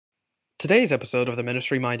Today's episode of the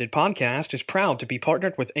Ministry Minded Podcast is proud to be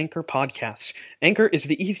partnered with Anchor Podcasts. Anchor is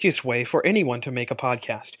the easiest way for anyone to make a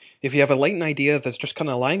podcast. If you have a latent idea that's just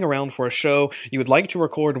kind of lying around for a show you would like to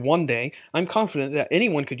record one day, I'm confident that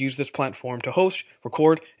anyone could use this platform to host,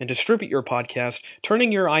 record, and distribute your podcast,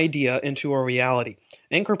 turning your idea into a reality.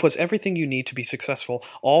 Anchor puts everything you need to be successful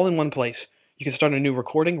all in one place. You can start a new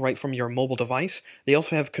recording right from your mobile device. They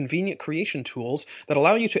also have convenient creation tools that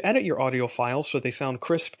allow you to edit your audio files so they sound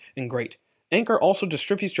crisp and great. Anchor also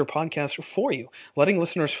distributes your podcast for you, letting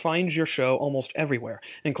listeners find your show almost everywhere,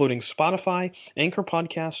 including Spotify, Anchor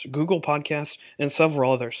Podcasts, Google Podcasts, and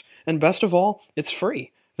several others. And best of all, it's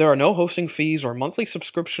free. There are no hosting fees or monthly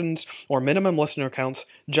subscriptions or minimum listener counts,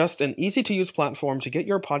 just an easy-to-use platform to get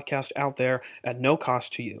your podcast out there at no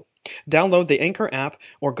cost to you. Download the Anchor app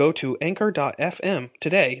or go to anchor.fm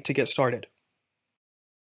today to get started.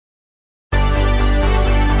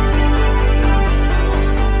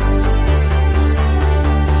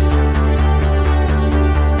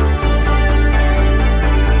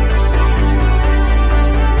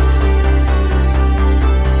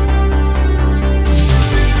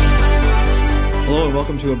 Hello and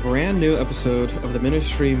welcome to a brand new episode of the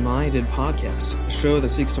Ministry Minded Podcast, a show that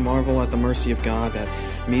seeks to marvel at the mercy of God that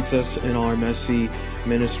meets us in our messy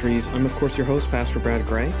ministries. I'm, of course, your host, Pastor Brad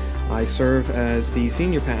Gray. I serve as the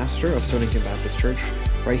senior pastor of Stonington Baptist Church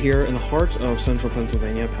right here in the heart of central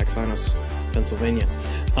Pennsylvania, Paxinos, Pennsylvania.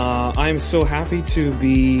 I'm so happy to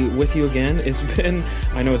be with you again.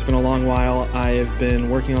 I know it's been a long while. I have been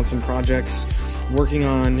working on some projects, working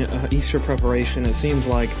on Easter preparation. It seems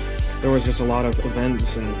like there was just a lot of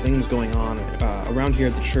events and things going on around here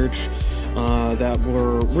at the church that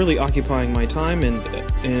were really occupying my time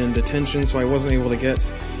and attention, so I wasn't able to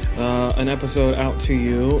get an episode out to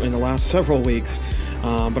you in the last several weeks.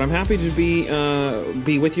 But I'm happy to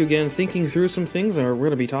be with you again, thinking through some things. We're going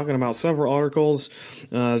to be talking about several articles,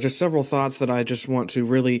 just several thoughts that I just want to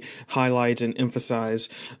really highlight and emphasize,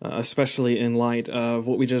 especially in light of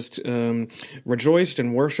what we just rejoiced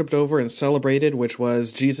and worshipped over and celebrated, which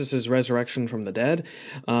was Jesus' resurrection from the dead.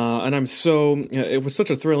 And it was such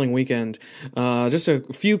a thrilling weekend. Just a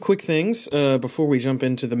few quick things before we jump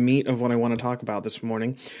into the meat of what I want to talk about this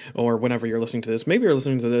morning, or whenever you're listening to this. Maybe you're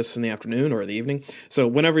listening to this in the afternoon or the evening. So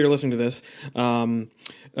whenever you're listening to this,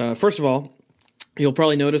 first of all, you'll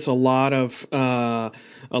probably notice a lot of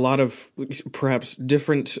perhaps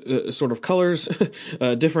different sort of colors,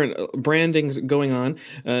 different brandings going on.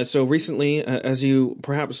 So recently, as you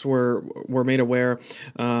perhaps were made aware,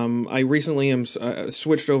 I recently am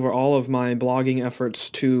switched over all of my blogging efforts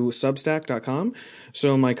to Substack.com.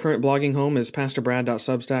 So my current blogging home is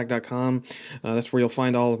pastorbrad.substack.com. That's where you'll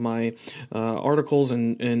find all of my articles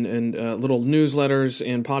and little newsletters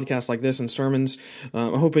and podcasts like this and sermons.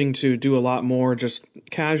 I'm hoping to do a lot more just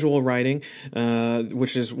casual writing,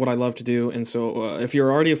 which is what I love to do. And so if you're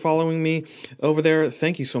already following me over there,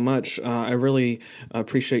 thank you so much. I really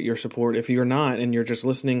appreciate your support. If you're not and you're just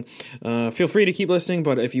listening, feel free to keep listening.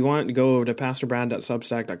 But if you want, go over to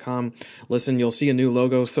pastorbrad.substack.com. Listen, you'll see a new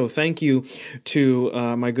logo. So thank you to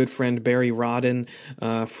my good friend Barry Rodden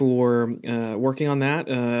for working on that.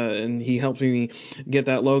 And he helped me get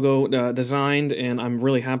that logo designed. And I'm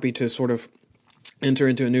really happy to sort of enter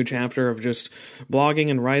into a new chapter of just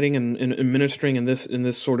blogging and writing and ministering in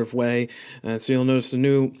this sort of way. So you'll notice the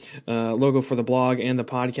new logo for the blog and the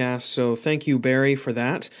podcast. So thank you, Barry, for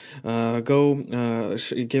that. Go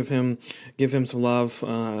give him some love,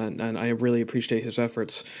 and I really appreciate his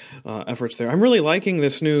efforts there. I'm really liking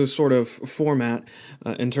this new sort of format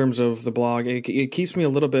in terms of the blog. It keeps me a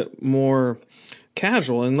little bit more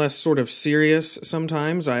casual and less sort of serious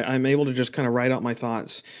sometimes. I'm able to just kind of write out my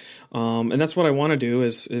thoughts. And that's what I want to do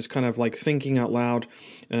is kind of like thinking out loud,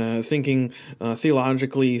 thinking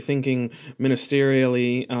theologically, thinking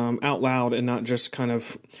ministerially out loud, and not just kind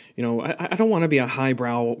of, I don't want to be a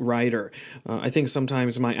highbrow writer. I think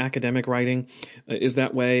sometimes my academic writing is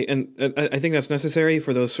that way, and I think that's necessary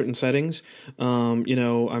for those certain settings.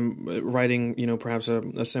 I'm writing, perhaps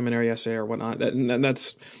a seminary essay or whatnot.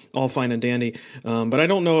 That's all fine and dandy, but I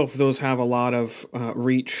don't know if those have a lot of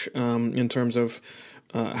reach in terms of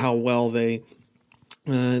how well they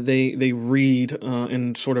read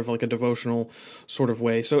in sort of like a devotional sort of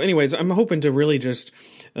way. So anyways, I'm hoping to really just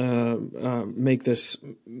make this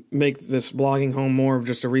blogging home more of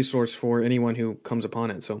just a resource for anyone who comes upon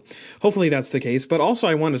it. So hopefully that's the case. But also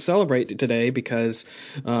I want to celebrate today because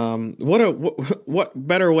what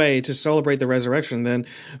better way to celebrate the resurrection than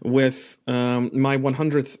with my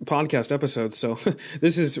 100th podcast episode. So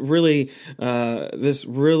this really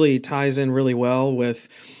ties in really well with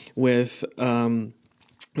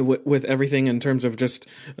with everything in terms of just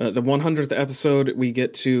the 100th episode, we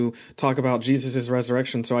get to talk about Jesus'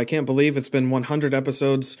 resurrection. So I can't believe it's been 100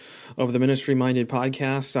 episodes of the Ministry Minded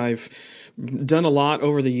podcast. I've done a lot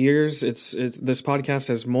over the years. This podcast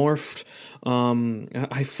has morphed.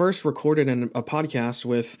 I first recorded a podcast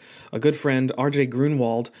with a good friend, RJ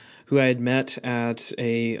Grunwald, who I had met at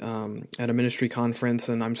a ministry conference,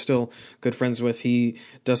 and I'm still good friends with. He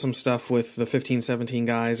does some stuff with the 1517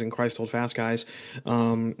 guys and Christ Hold Fast guys.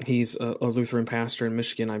 He's a Lutheran pastor in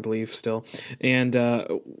Michigan, I believe, still. And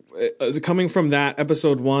coming from that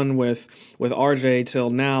episode 1 with RJ till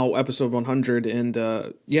now, episode 100, and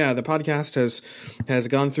the podcast has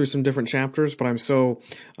gone through some different chapters, but I'm so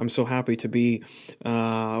happy to be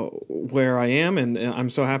where I am, and I'm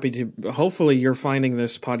so happy to. Hopefully, you're finding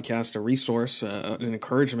this podcast a resource, an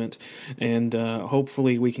encouragement, and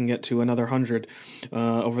hopefully we can get to another 100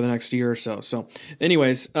 over the next year or so. So,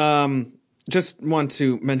 anyways, just want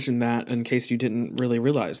to mention that in case you didn't really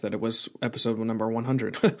realize that it was episode number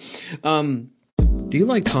 100. Do you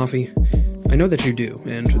like coffee? I know that you do,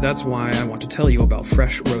 and that's why I want to tell you about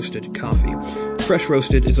Fresh Roasted Coffee. Fresh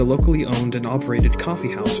Roasted is a locally owned and operated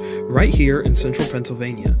coffee house right here in central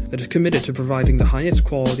Pennsylvania that is committed to providing the highest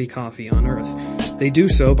quality coffee on earth. They do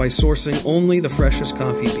so by sourcing only the freshest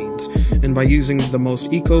coffee beans and by using the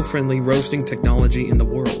most eco-friendly roasting technology in the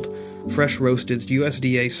world. Fresh Roasted's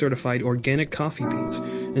USDA-certified organic coffee beans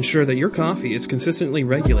ensure that your coffee is consistently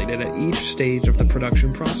regulated at each stage of the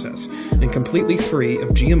production process and completely free of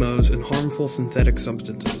GMOs and harmful synthetic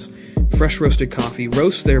substances. Fresh Roasted Coffee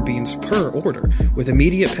roasts their beans per order with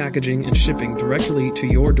immediate packaging and shipping directly to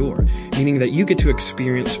your door, meaning that you get to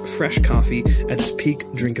experience fresh coffee at its peak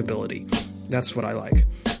drinkability. That's what I like.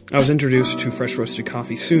 I was introduced to Fresh Roasted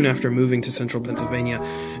Coffee soon after moving to central Pennsylvania,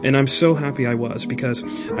 and I'm so happy I was because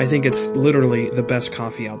I think it's literally the best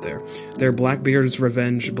coffee out there. Their Blackbeard's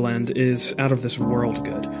Revenge blend is out of this world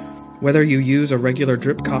good. Whether you use a regular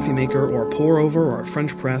drip coffee maker or a pour over or a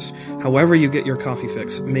French press, however you get your coffee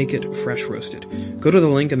fix, make it fresh roasted. Go to the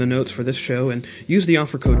link in the notes for this show and use the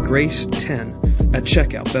offer code GRACE10 at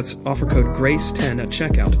checkout. That's offer code GRACE10 at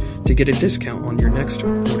checkout to get a discount on your next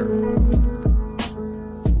order.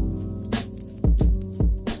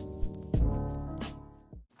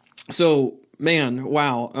 So, man,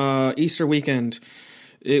 wow, Easter weekend,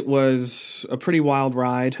 it was a pretty wild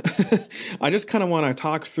ride. I just kind of want to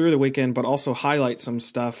talk through the weekend, but also highlight some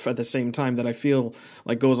stuff at the same time that I feel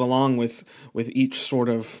like goes along with each sort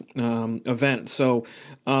of event. So,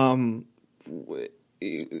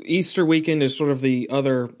 Easter weekend is sort of the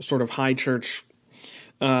other sort of high church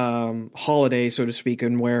holiday, so to speak,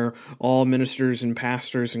 and where all ministers and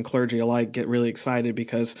pastors and clergy alike get really excited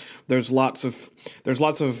because there's lots of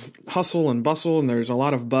hustle and bustle, and there's a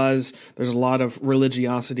lot of buzz, there's a lot of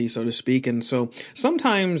religiosity, so to speak, and so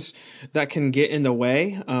sometimes that can get in the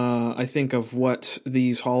way, I think, of what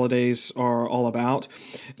these holidays are all about,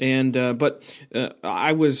 and but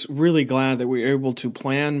I was really glad that we were able to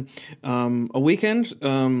plan a weekend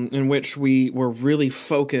in which we were really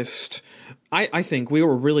focused. I think we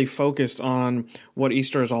were really focused on what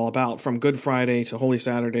Easter is all about, from Good Friday to Holy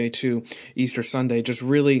Saturday to Easter Sunday, just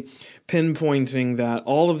really pinpointing that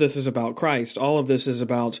all of this is about Christ. All of this is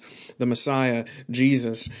about the Messiah,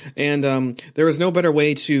 Jesus. And there is no better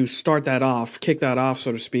way to start that off, kick that off,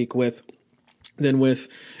 so to speak, than with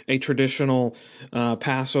a traditional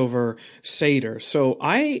Passover Seder. So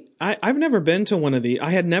I've never been to one of these. I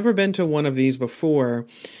had never been to one of these before,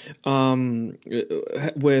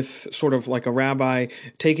 with sort of like a rabbi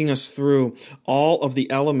taking us through all of the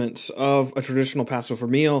elements of a traditional Passover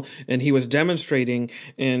meal, and he was demonstrating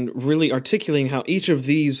and really articulating how each of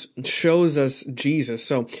these shows us Jesus.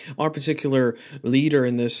 So our particular leader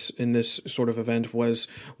in this sort of event was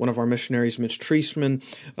one of our missionaries, Mitch Treisman,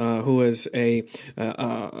 who is a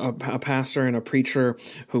pastor and a preacher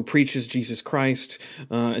who preaches Jesus Christ,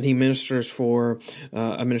 and he ministers for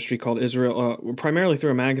a ministry called Israel, primarily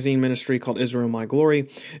through a magazine ministry called Israel My Glory,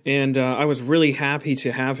 and I was really happy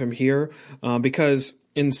to have him here because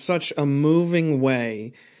in such a moving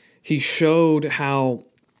way, he showed how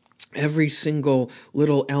every single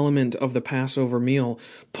little element of the Passover meal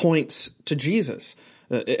points to Jesus.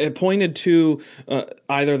 It pointed to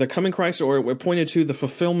either the coming Christ, or it pointed to the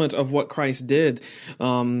fulfillment of what Christ did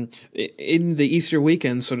in the Easter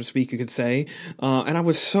weekend, so to speak, you could say. And I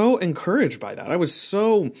was so encouraged by that. I was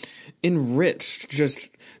so enriched just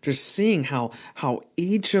seeing how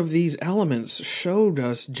each of these elements showed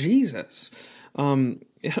us Jesus.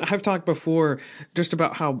 I've talked before just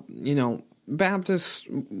about how, Baptists,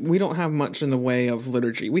 we don't have much in the way of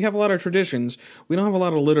liturgy. We have a lot of traditions. We don't have a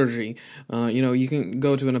lot of liturgy. You can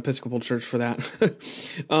go to an Episcopal church for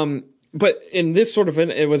that. But in this sort of,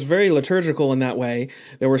 it was very liturgical in that way.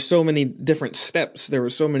 There were so many different steps. There were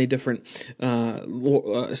so many different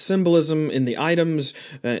symbolism in the items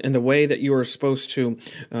and the way that you were supposed to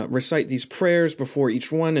recite these prayers before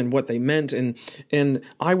each one and what they meant. And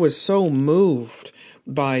I was so moved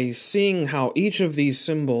by seeing how each of these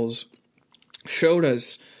symbols showed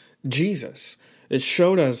us Jesus. It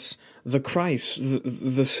showed us the Christ,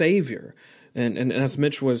 the Savior. And as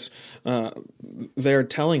Mitch was there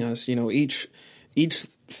telling us, each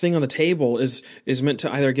thing on the table is meant to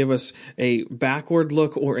either give us a backward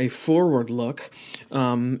look or a forward look.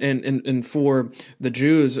 And for the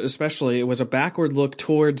Jews especially, it was a backward look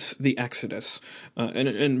towards the Exodus,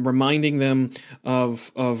 and reminding them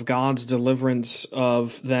of God's deliverance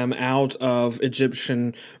of them out of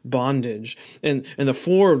Egyptian bondage. And the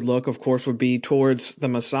forward look, of course, would be towards the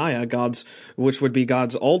Messiah, which would be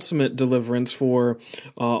God's ultimate deliverance for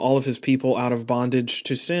all of his people out of bondage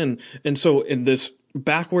to sin. And so in this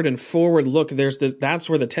backward and forward look, that's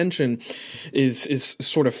where the tension is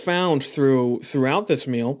sort of found throughout this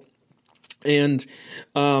meal. And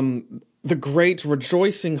the great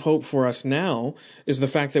rejoicing hope for us now is the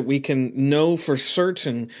fact that we can know for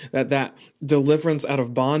certain that deliverance out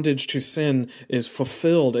of bondage to sin is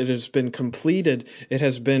fulfilled. It has been completed. It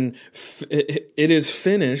is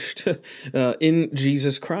finished in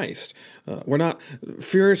Jesus Christ. We're not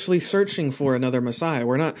furiously searching for another Messiah.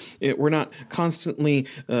 We're not constantly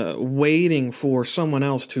waiting for someone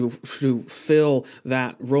else to fill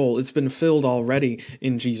that role. It's been filled already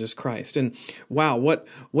in Jesus Christ. And wow, what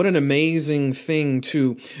an amazing thing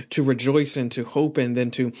to rejoice in, to hope in,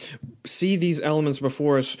 then to see these elements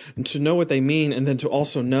before us, and to know what they mean, and then to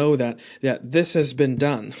also know that this has been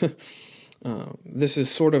done. This is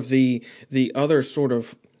sort of the other sort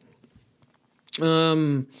of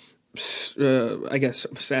I guess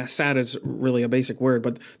sad is really a basic word,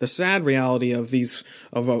 but the sad reality of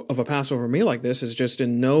a Passover meal like this is just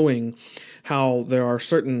in knowing how there are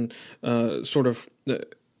certain sort of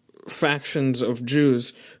factions of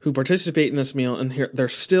Jews who participate in this meal, and they're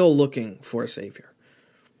still looking for a Savior.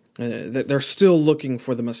 They're still looking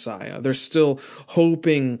for the Messiah. They're still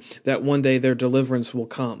hoping that one day their deliverance will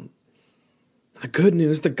come. The good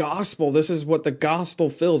news, the gospel, this is what the gospel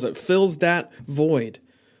fills. It fills that void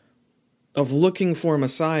of looking for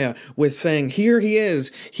Messiah with saying, here he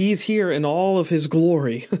is. He's here in all of his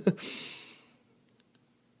glory.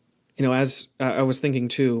 As I was thinking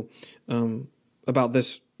too, about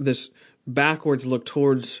this backwards look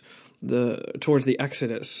towards the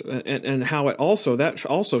Exodus, and how that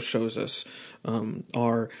also shows us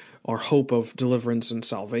our hope of deliverance and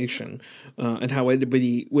salvation, and how it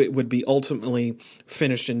would be ultimately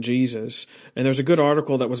finished in Jesus. And there's a good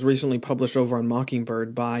article that was recently published over on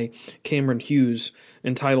Mockingbird by Cameron Hughes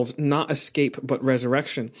entitled "Not Escape but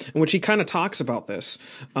Resurrection," in which he kind of talks about this.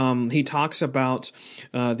 He talks about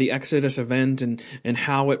the Exodus event and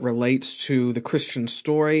how it relates to the Christian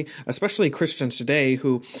story, especially Christians today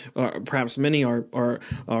who perhaps many are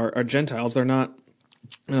Gentiles. They're not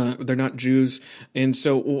Jews. And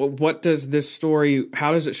so what does this story,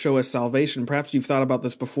 how does it show us salvation? Perhaps you've thought about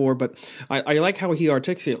this before, but I like how he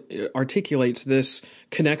articulates this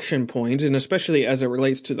connection point, and especially as it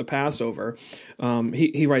relates to the Passover.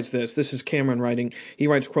 He writes this is Cameron writing. He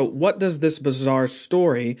writes, quote, "What does this bizarre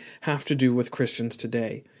story have to do with Christians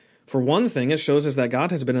today? For one thing, it shows us that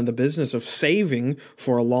God has been in the business of saving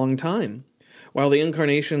for a long time. While the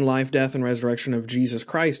incarnation, life, death, and resurrection of Jesus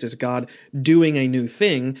Christ is God doing a new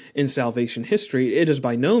thing in salvation history, it is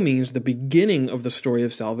by no means the beginning of the story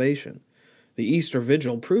of salvation. The Easter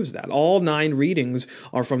Vigil proves that. All 9 readings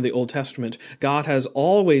are from the Old Testament. God has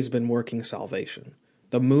always been working salvation.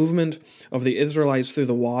 The movement of the Israelites through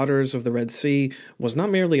the waters of the Red Sea was not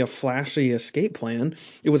merely a flashy escape plan.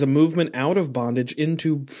 It was a movement out of bondage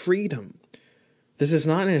into freedom. This is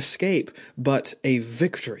not an escape, but a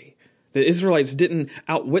victory. The Israelites didn't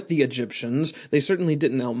outwit the Egyptians. They certainly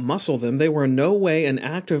didn't outmuscle them. They were in no way an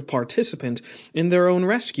active participant in their own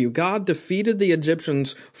rescue. God defeated the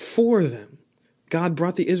Egyptians for them. God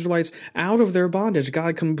brought the Israelites out of their bondage.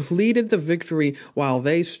 God completed the victory while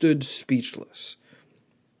they stood speechless.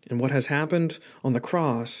 And what has happened on the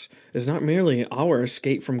cross is not merely our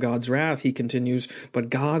escape from God's wrath, he continues, but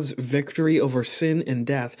God's victory over sin and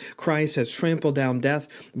death. Christ has trampled down death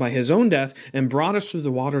by his own death and brought us through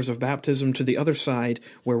the waters of baptism to the other side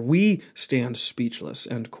where we stand speechless,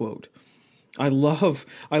 end quote. I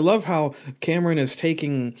love how Cameron is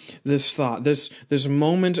taking this thought, this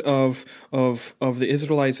moment of the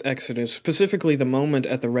Israelites' exodus, specifically the moment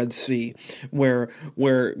at the Red Sea,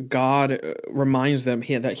 where God reminds them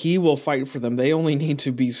that He will fight for them. They only need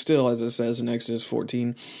to be still, as it says in Exodus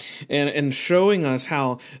 14, and showing us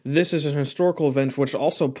how this is an historical event, which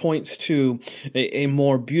also points to a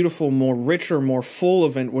more beautiful, more richer, more full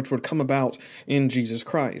event, which would come about in Jesus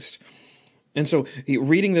Christ. And so,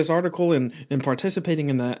 reading this article and participating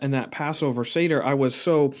in that Passover Seder, I was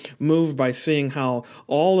so moved by seeing how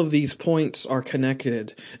all of these points are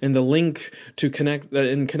connected, and the link to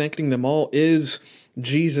connecting them all is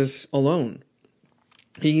Jesus alone.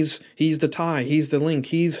 He's the tie. He's the link.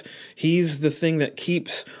 He's the thing that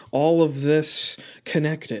keeps all of this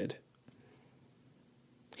connected.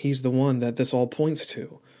 He's the one that this all points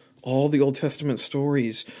to. All the Old Testament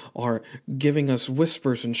stories are giving us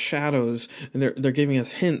whispers and shadows, and they're giving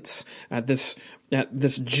us hints at this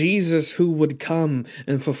Jesus who would come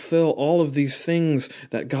and fulfill all of these things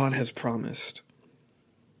that God has promised.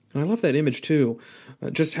 And I love that image too,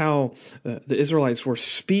 just how the Israelites were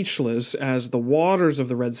speechless as the waters of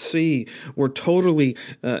the Red Sea were totally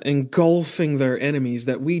engulfing their enemies,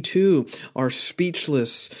 that we too are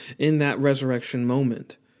speechless in that resurrection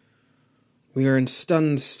moment. We are in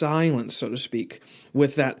stunned silence, so to speak,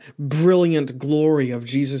 with that brilliant glory of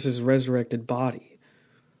Jesus' resurrected body.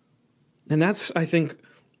 And that's, I think,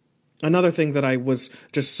 another thing that I was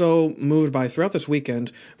just so moved by throughout this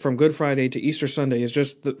weekend, from Good Friday to Easter Sunday, is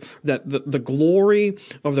just that the glory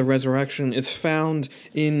of the resurrection is found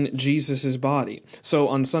in Jesus' body. So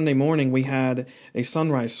on Sunday morning, we had a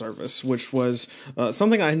sunrise service, which was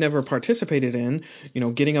something I had never participated in,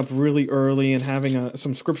 getting up really early and having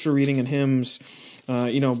some scripture reading and hymns,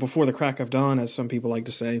 before the crack of dawn, as some people like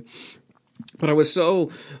to say. But I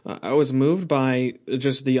was moved by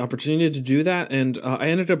just the opportunity to do that, and I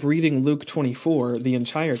ended up reading Luke 24, the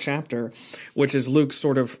entire chapter, which is Luke's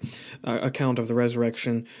sort of account of the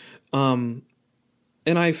resurrection. And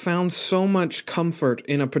I found so much comfort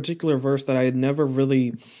in a particular verse that I had never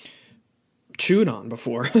really chewed on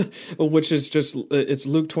before, which is it's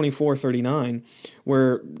Luke 24:39,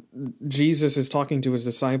 where Jesus is talking to his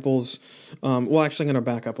disciples. Actually, I'm going to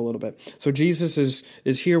back up a little bit. So Jesus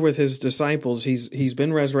is here with his disciples. He's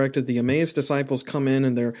been resurrected. The Emmaus disciples come in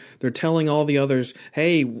and they're telling all the others,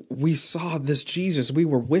 "Hey, we saw this Jesus. We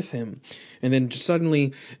were with him." And then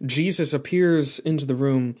suddenly Jesus appears into the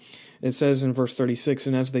room. It says in verse 36,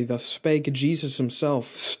 "And as they thus spake, Jesus himself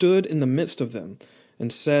stood in the midst of them,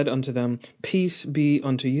 and said unto them, Peace be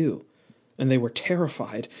unto you. And they were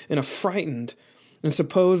terrified and affrighted, and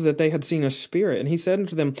supposed that they had seen a spirit. And he said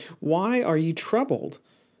unto them, Why are ye troubled?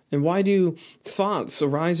 And why do thoughts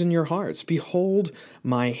arise in your hearts? Behold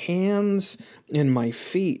my hands and my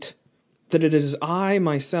feet, that it is I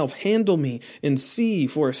myself. Handle me, and see,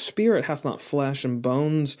 for a spirit hath not flesh and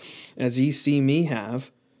bones, as ye see me have.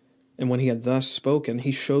 And when he had thus spoken,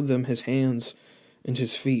 he showed them his hands and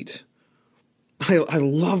his feet." I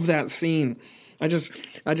love that scene. I just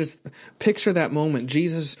picture that moment.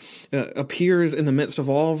 Jesus appears in the midst of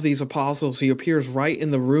all of these apostles. He appears right in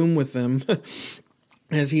the room with them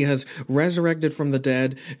as he has resurrected from the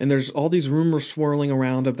dead, and there's all these rumors swirling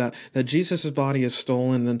around of that Jesus' body is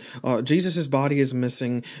stolen, and Jesus' body is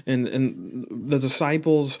missing, and the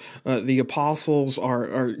disciples, the apostles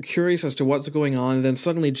are curious as to what's going on, and then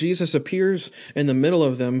suddenly Jesus appears in the middle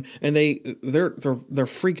of them, and they're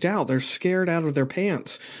freaked out, they're scared out of their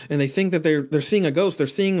pants, and they think that they're seeing a ghost, they're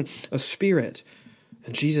seeing a spirit,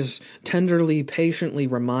 and Jesus tenderly, patiently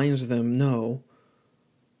reminds them, No,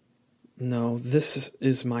 this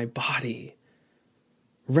is my body,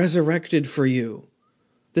 resurrected for you.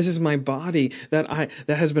 This is my body that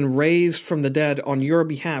has been raised from the dead on your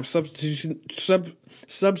behalf,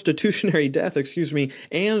 substitutionary death, and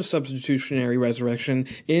substitutionary resurrection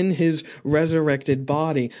in his resurrected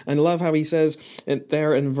body. I love how he says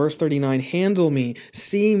there in verse 39, "Handle me,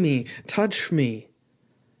 see me, touch me."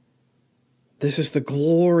 This is the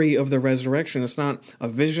glory of the resurrection. It's not a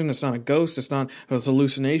vision. It's not a ghost. It's not a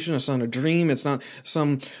hallucination. It's not a dream. It's not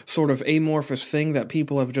some sort of amorphous thing that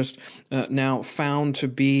people have just now found to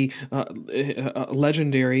be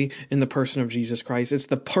legendary in the person of Jesus Christ. It's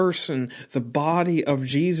the person, the body of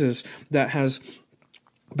Jesus that has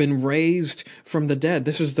been raised from the dead.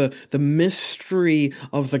 This is the mystery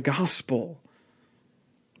of the gospel,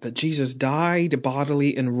 that Jesus died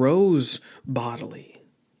bodily and rose bodily.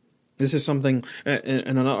 This is something,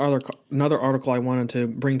 and another article I wanted to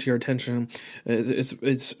bring to your attention.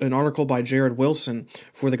 It's an article by Jared Wilson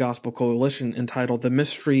for the Gospel Coalition entitled "The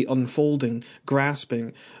Mystery Unfolding,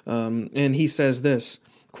 Grasping." And he says this,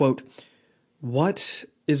 quote, What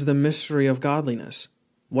is the mystery of godliness?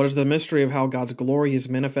 What is the mystery of how God's glory is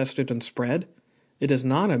manifested and spread? It is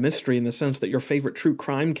not a mystery in the sense that your favorite true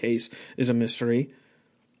crime case is a mystery.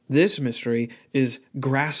 This mystery is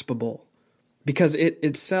graspable because it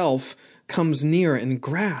itself comes near and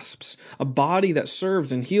grasps a body that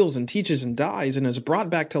serves and heals and teaches and dies and is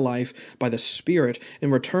brought back to life by the Spirit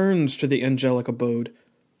and returns to the angelic abode.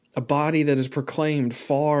 A body that is proclaimed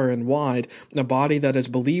far and wide, a body that is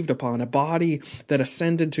believed upon, a body that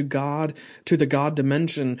ascended to God, to the God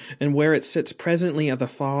dimension, and where it sits presently at the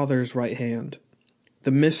Father's right hand.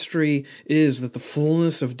 The mystery is that the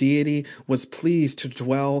fullness of deity was pleased to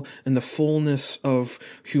dwell in the fullness of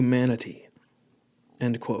humanity.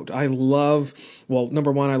 End quote.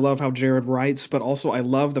 Number one, I love how Jared writes, but also I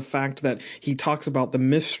love the fact that he talks about the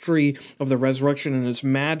mystery of the resurrection and its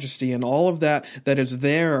majesty and all of that is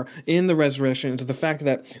there in the resurrection, to the fact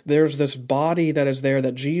that there's this body that is there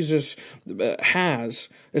that Jesus has.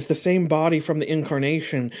 It's the same body from the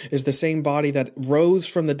incarnation, is the same body that rose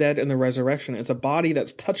from the dead in the resurrection. It's a body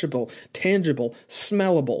that's touchable, tangible,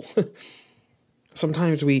 smellable.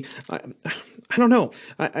 Sometimes I don't know.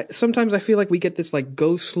 Sometimes I feel like we get this like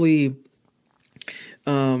ghostly,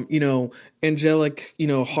 angelic,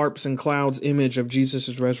 harps and clouds image of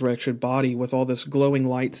Jesus' resurrection body with all this glowing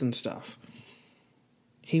lights and stuff.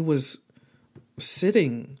 He was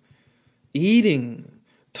sitting, eating,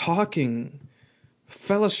 talking,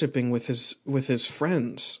 fellowshipping with his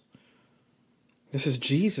friends. This is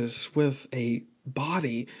Jesus with a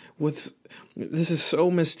body this is so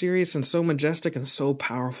mysterious and so majestic and so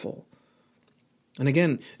powerful. And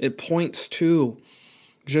again, it points to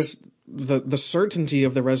just the certainty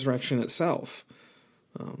of the resurrection itself.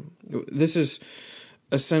 This is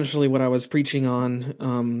essentially what I was preaching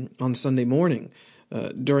on Sunday morning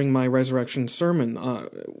during my resurrection sermon,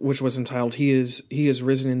 which was entitled "He is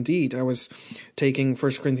risen indeed." I was taking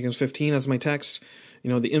 1 Corinthians 15 as my text,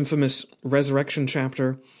 the infamous resurrection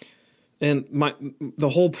chapter. And the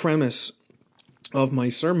whole premise of my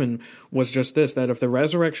sermon was just this, that if the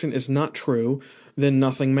resurrection is not true, then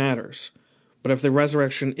nothing matters. But if the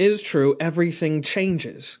resurrection is true, everything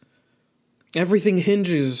changes. Everything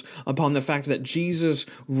hinges upon the fact that Jesus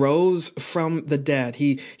rose from the dead.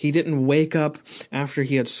 He didn't wake up after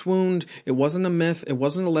he had swooned. It wasn't a myth. It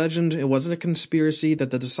wasn't a legend. It wasn't a conspiracy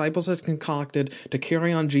that the disciples had concocted to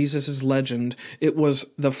carry on Jesus' legend. It was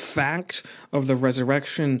the fact of the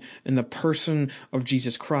resurrection in the person of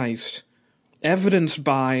Jesus Christ, evidenced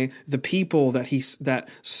by the people that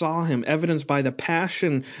saw him, evidenced by the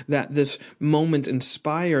passion that this moment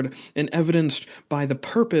inspired, and evidenced by the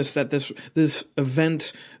purpose that this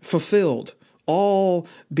event fulfilled, all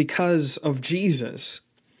because of Jesus.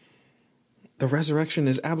 The resurrection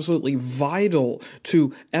is absolutely vital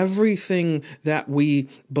to everything that we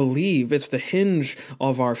believe. It's the hinge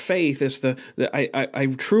of our faith. It's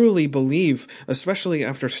I truly believe, especially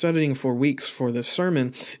after studying for weeks for this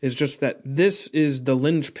sermon, is just that this is the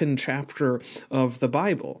linchpin chapter of the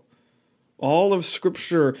Bible. All of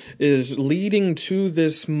Scripture is leading to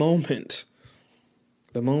this moment,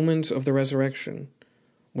 the moment of the resurrection,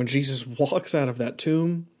 when Jesus walks out of that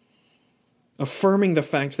tomb, affirming the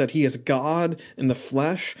fact that he is God in the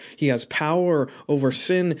flesh. He has power over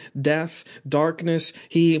sin, death, darkness.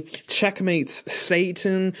 He checkmates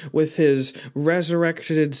Satan with his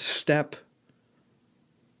resurrected step.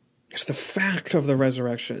 It's the fact of the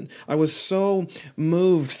resurrection. I was so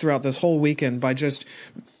moved throughout this whole weekend by just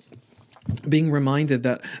being reminded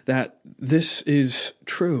that this is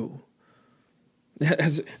true.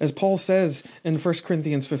 As Paul says in 1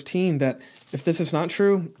 Corinthians 15, that if this is not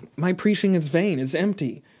true, my preaching is vain, it's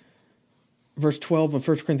empty. Verse 12 of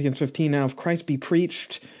 1 Corinthians 15, now if Christ be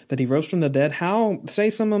preached that he rose from the dead, how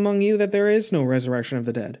say some among you that there is no resurrection of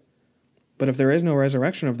the dead? But if there is no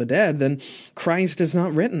resurrection of the dead, then Christ is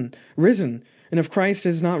not risen. And if Christ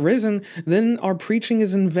is not risen, then our preaching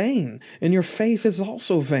is in vain, and your faith is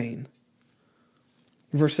also vain.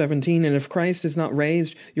 Verse 17, and if Christ is not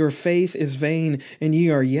raised, your faith is vain, and ye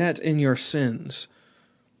are yet in your sins.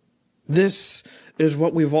 This is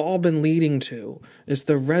what we've all been leading to. It's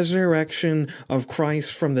the resurrection of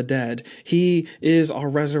Christ from the dead. He is our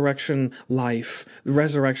resurrection life,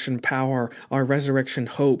 resurrection power, our resurrection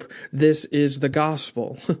hope. This is the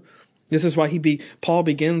gospel. This is why Paul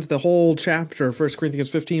begins the whole chapter of 1 Corinthians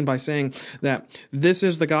 15 by saying that this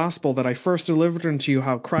is the gospel that I first delivered unto you,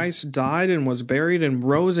 how Christ died and was buried and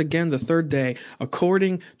rose again the third day,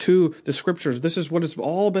 according to the Scriptures. This is what it's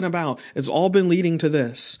all been about. It's all been leading to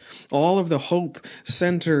this. All of the hope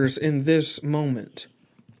centers in this moment.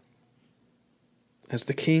 as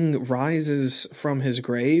the king rises from his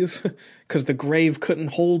grave, because the grave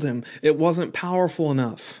couldn't hold him. It wasn't powerful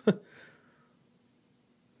enough.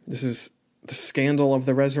 This is the scandal of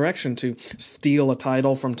the resurrection, to steal a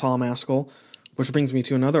title from Tom Ascol, which brings me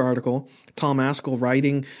to another article. Tom Ascol,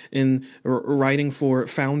 writing for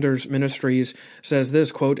Founders Ministries, says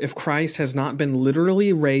this, quote, "If Christ has not been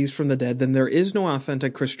literally raised from the dead, then there is no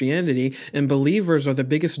authentic Christianity, and believers are the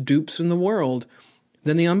biggest dupes in the world.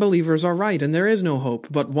 Then the unbelievers are right, and there is no hope.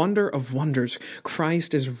 But wonder of wonders,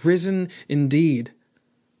 Christ is risen indeed.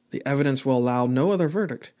 The evidence will allow no other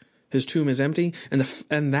verdict. His tomb is empty,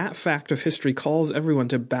 and that fact of history calls everyone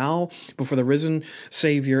to bow before the risen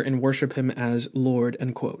Savior and worship him as Lord,"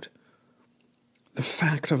 end quote. The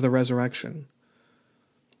fact of the resurrection.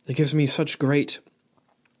 It gives me such great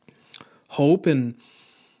hope and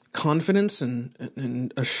confidence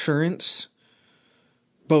and assurance,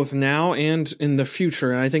 both now and in the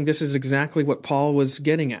future. And I think this is exactly what Paul was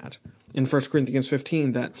getting at in 1 Corinthians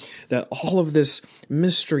 15, that all of this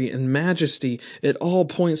mystery and majesty, it all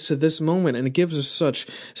points to this moment, and it gives us such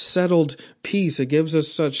settled peace. It gives us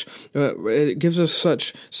such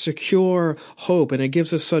secure hope, and it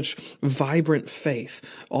gives us such vibrant faith,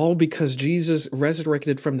 all because Jesus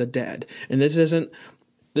resurrected from the dead. And this isn't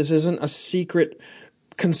a secret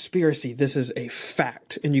conspiracy. This is a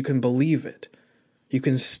fact, and you can believe it. You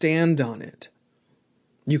can stand on it.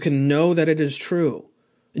 You can know that it is true.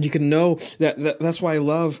 And you can know that's why I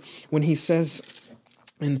love when he says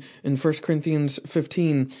in 1 Corinthians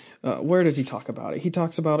 15, where does he talk about it? He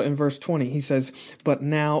talks about it in verse 20. He says, "But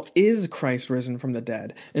now is Christ risen from the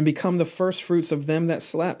dead, and become the first fruits of them that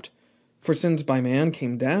slept. For since by man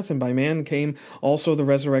came death, and by man came also the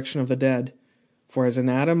resurrection of the dead. For as in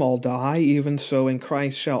Adam all die, even so in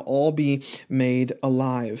Christ shall all be made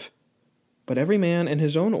alive. But every man in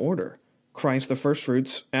his own order. Christ the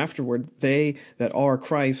firstfruits, afterward they that are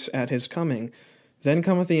Christ's at his coming. Then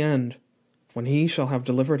cometh the end, when he shall have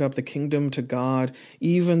delivered up the kingdom to God,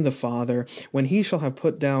 even the Father, when he shall have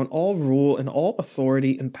put down all rule and all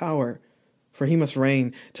authority and power. For he must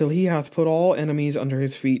reign till he hath put all enemies under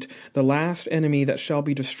his feet. The last enemy that shall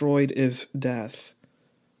be destroyed is death.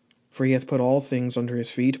 For he hath put all things under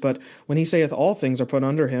his feet. But when he saith all things are put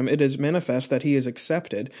under him, it is manifest that he is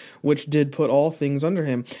accepted, which did put all things under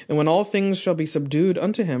him. And when all things shall be subdued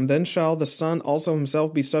unto him, then shall the Son also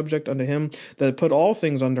himself be subject unto him that put all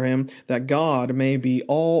things under him, that God may be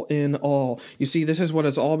all in all." You see, this is what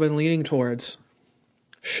it's all been leading towards.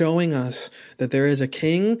 Showing us that there is a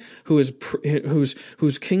king whose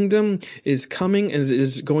kingdom is coming,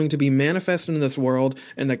 is going to be manifested in this world,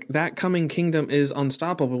 and that coming kingdom is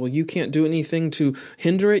unstoppable. You can't do anything to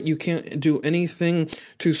hinder it. You can't do anything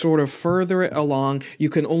to sort of further it along.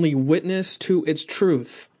 You can only witness to its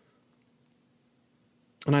truth.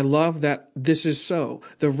 And I love that this is so.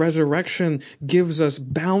 The resurrection gives us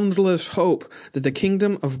boundless hope that the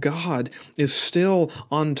kingdom of God is still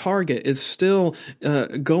on target, is still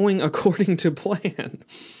going according to plan,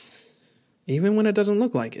 even when it doesn't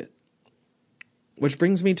look like it. Which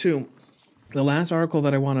brings me to the last article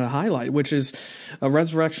that I wanted to highlight, which is a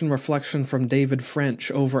resurrection reflection from David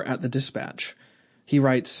French over at the Dispatch. He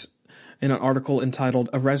writes in an article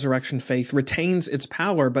entitled, "A Resurrection Faith Retains Its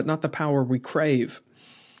Power, but Not the Power We Crave."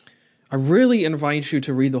 I really invite you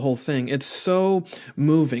to read the whole thing. It's so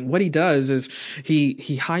moving. What he does is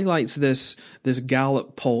he highlights this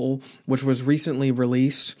Gallup poll, which was recently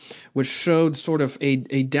released, which showed sort of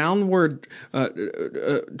a downward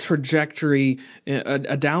trajectory,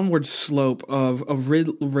 a downward slope of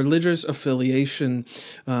religious affiliation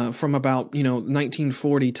from about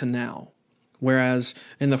 1940 to now. Whereas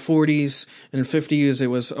in the 40s and 50s, it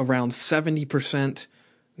was around 70%.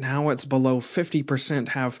 Now it's below 50%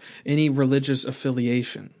 have any religious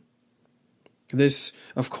affiliation. This,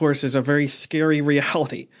 of course, is a very scary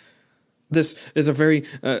reality. This is a very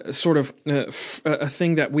sort of a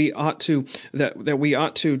thing that we ought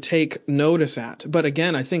to take notice at. But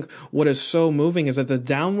again, I think what is so moving is that the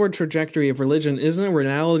downward trajectory of religion isn't a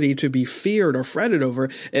reality to be feared or fretted over.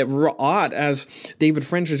 It ought, as David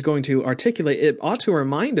French is going to articulate, it ought to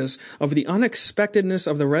remind us of the unexpectedness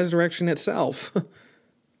of the resurrection itself.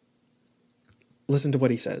 Listen to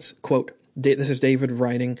what he says. Quote, this is David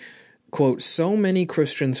writing, quote, "So many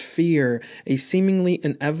Christians fear a seemingly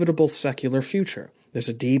inevitable secular future. There's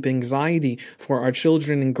a deep anxiety for our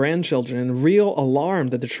children and grandchildren and real alarm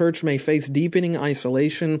that the church may face deepening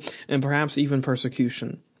isolation and perhaps even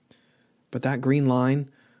persecution. But that green line,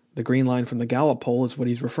 the green line from the Gallup poll is what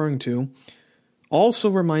he's referring to, also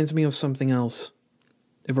reminds me of something else.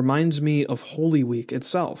 It reminds me of Holy Week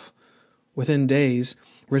itself. Within days,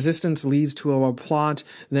 Resistance leads to a plot,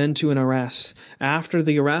 then to an arrest. After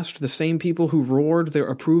the arrest, the same people who roared their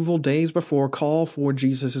approval days before call for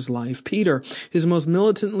Jesus' life. Peter, his most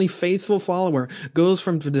militantly faithful follower, goes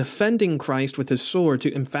from defending Christ with his sword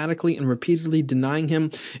to emphatically and repeatedly denying him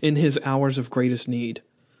in his hours of greatest need.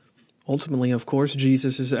 Ultimately, of course,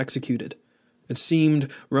 Jesus is executed. It seemed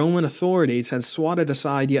Roman authorities had swatted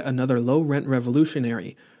aside yet another low-rent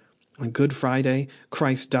revolutionary. On Good Friday,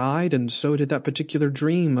 Christ died, and so did that particular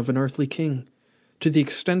dream of an earthly king. To the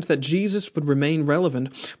extent that Jesus would remain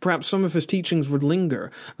relevant, perhaps some of his teachings would linger.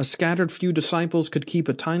 A scattered few disciples could keep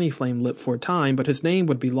a tiny flame lit for a time, but his name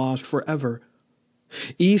would be lost forever.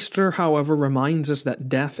 Easter, however, reminds us that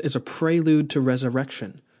death is a prelude to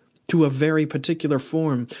resurrection, to a very particular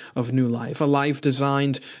form of new life, a life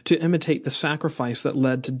designed to imitate the sacrifice that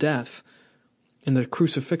led to death. In the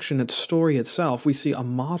crucifixion, its story itself, we see a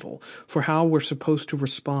model for how we're supposed to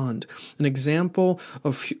respond, an example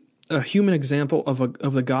of a human example of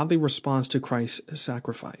the godly response to Christ's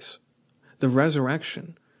sacrifice. The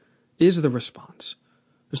resurrection is the response.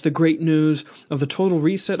 It's the great news of the total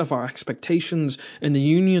reset of our expectations and the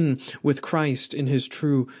union with Christ in his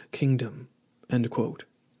true kingdom. End quote.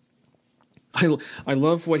 I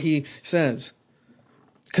love what he says.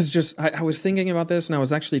 Because I was thinking about this, and I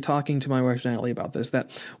was actually talking to my wife Natalie about this, that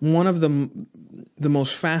one of the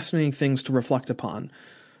most fascinating things to reflect upon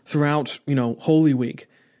throughout, Holy Week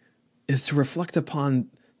is to reflect upon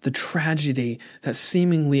the tragedy that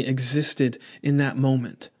seemingly existed in that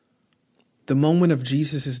moment. The moment of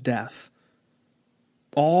Jesus' death.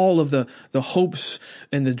 All of the hopes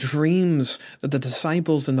and the dreams that the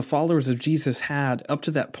disciples and the followers of Jesus had up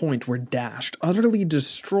to that point were dashed, utterly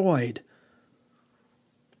destroyed.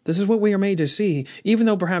 This is what we are made to see, even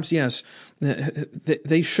though perhaps, yes,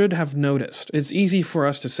 they should have noticed. It's easy for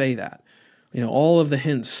us to say that. All of the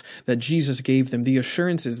hints that Jesus gave them, the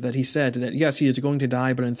assurances that he said that, yes, he is going to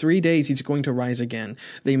die, but in 3 days he's going to rise again.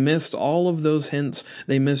 They missed all of those hints.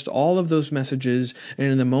 They missed all of those messages. And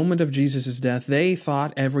in the moment of Jesus' death, they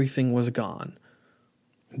thought everything was gone.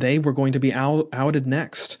 They were going to be outed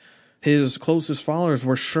next. His closest followers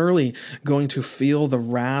were surely going to feel the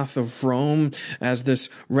wrath of Rome as this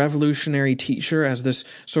revolutionary teacher, as this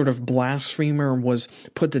sort of blasphemer was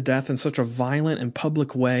put to death in such a violent and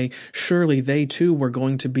public way. Surely they too were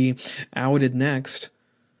going to be outed next.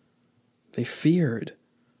 They feared.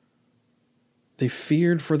 They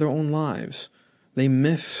feared for their own lives. They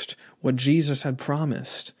missed what Jesus had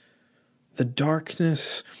promised. The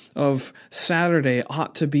darkness of Saturday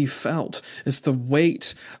ought to be felt. It's the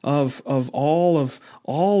weight of all of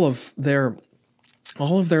their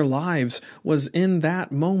lives was in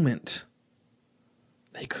that moment.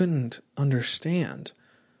 They couldn't understand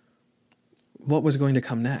what was going to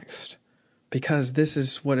come next, because this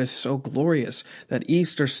is what is so glorious, that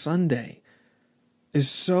Easter Sunday is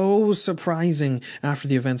so surprising after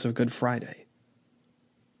the events of Good Friday.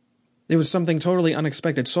 It was something totally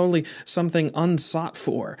unexpected, totally something unsought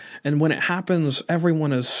for. And when it happens,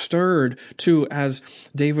 everyone is stirred to, as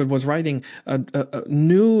David was writing, a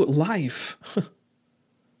new life.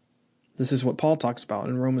 This is what Paul talks about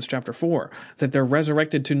in Romans chapter 4, that they're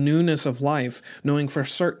resurrected to newness of life, knowing for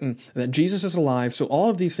certain that Jesus is alive. So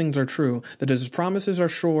all of these things are true, that his promises are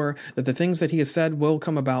sure, that the things that he has said will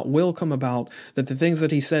come about, that the things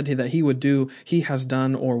that he said that he would do, he has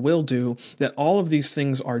done or will do, that all of these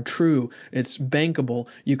things are true. It's bankable.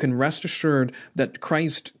 You can rest assured that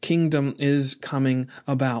Christ's kingdom is coming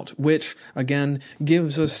about, which, again,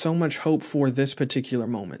 gives us so much hope for this particular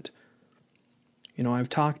moment. I've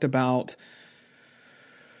talked about,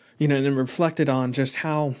 and reflected on just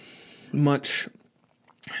how much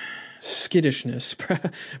skittishness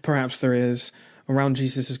perhaps there is around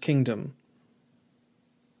Jesus' kingdom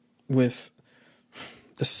with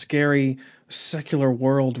the scary secular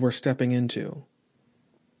world we're stepping into.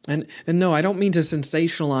 And no, I don't mean to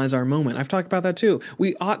sensationalize our moment. I've talked about that too.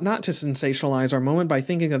 We ought not to sensationalize our moment by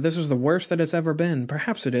thinking that this is the worst that it's ever been.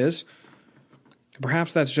 Perhaps it is.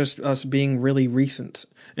 Perhaps that's just us being really recent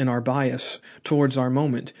in our bias towards our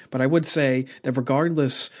moment. But I would say that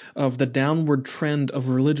regardless of the downward trend of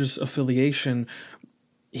religious affiliation,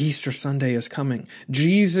 Easter Sunday is coming.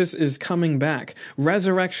 Jesus is coming back.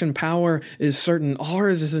 Resurrection power is certain.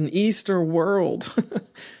 Ours is an Easter world.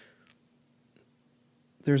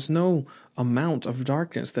 There's no amount of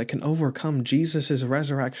darkness that can overcome Jesus'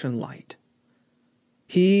 resurrection light.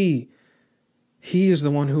 He is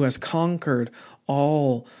the one who has conquered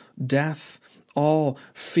all death, all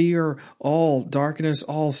fear, all darkness,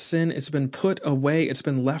 all sin. It's been put away. It's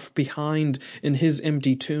been left behind in his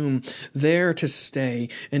empty tomb, there to stay.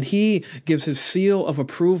 And he gives his seal of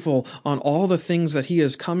approval on all the things that he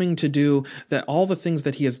is coming to do, that all the things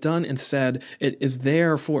that he has done and said, it is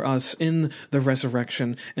there for us in the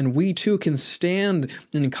resurrection. And we too can stand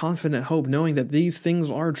in confident hope, knowing that these things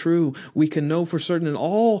are true. We can know for certain, and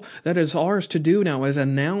all that is ours to do now is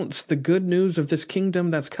announce the good news of this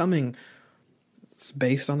kingdom that's coming. It's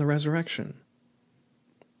based on the resurrection.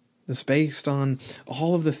 It's based on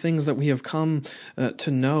all of the things that we have come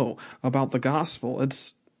to know about the gospel.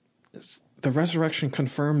 It's the resurrection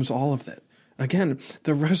confirms all of that. Again,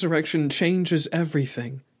 the resurrection changes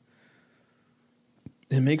everything.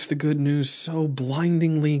 It makes the good news so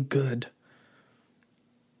blindingly good.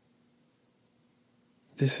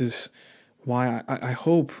 This is why I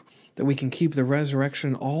hope that we can keep the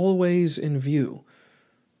resurrection always in view,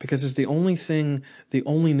 because it's the only thing, the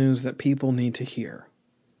only news that people need to hear.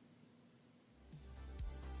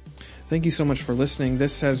 Thank you so much for listening.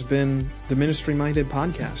 This has been the Ministry Minded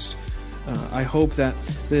Podcast. I hope that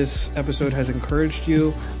this episode has encouraged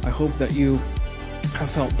you. I hope that you have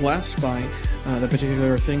felt blessed by the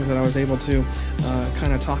particular things that I was able to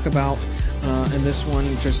kind of talk about in this one,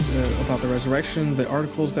 just about the resurrection, the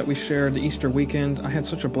articles that we shared, the Easter weekend. I had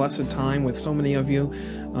such a blessed time with so many of you.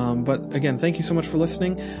 But again, thank you so much for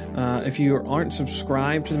listening. If you aren't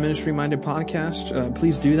subscribed to the Ministry Minded Podcast,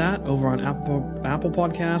 please do that over on Apple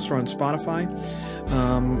Podcasts or on Spotify.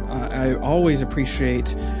 I always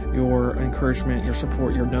appreciate your encouragement, your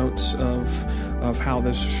support, your notes of how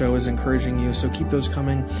this show is encouraging you. So keep those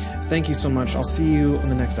coming. Thank you so much. I'll see you on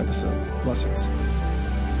the next episode. Blessings.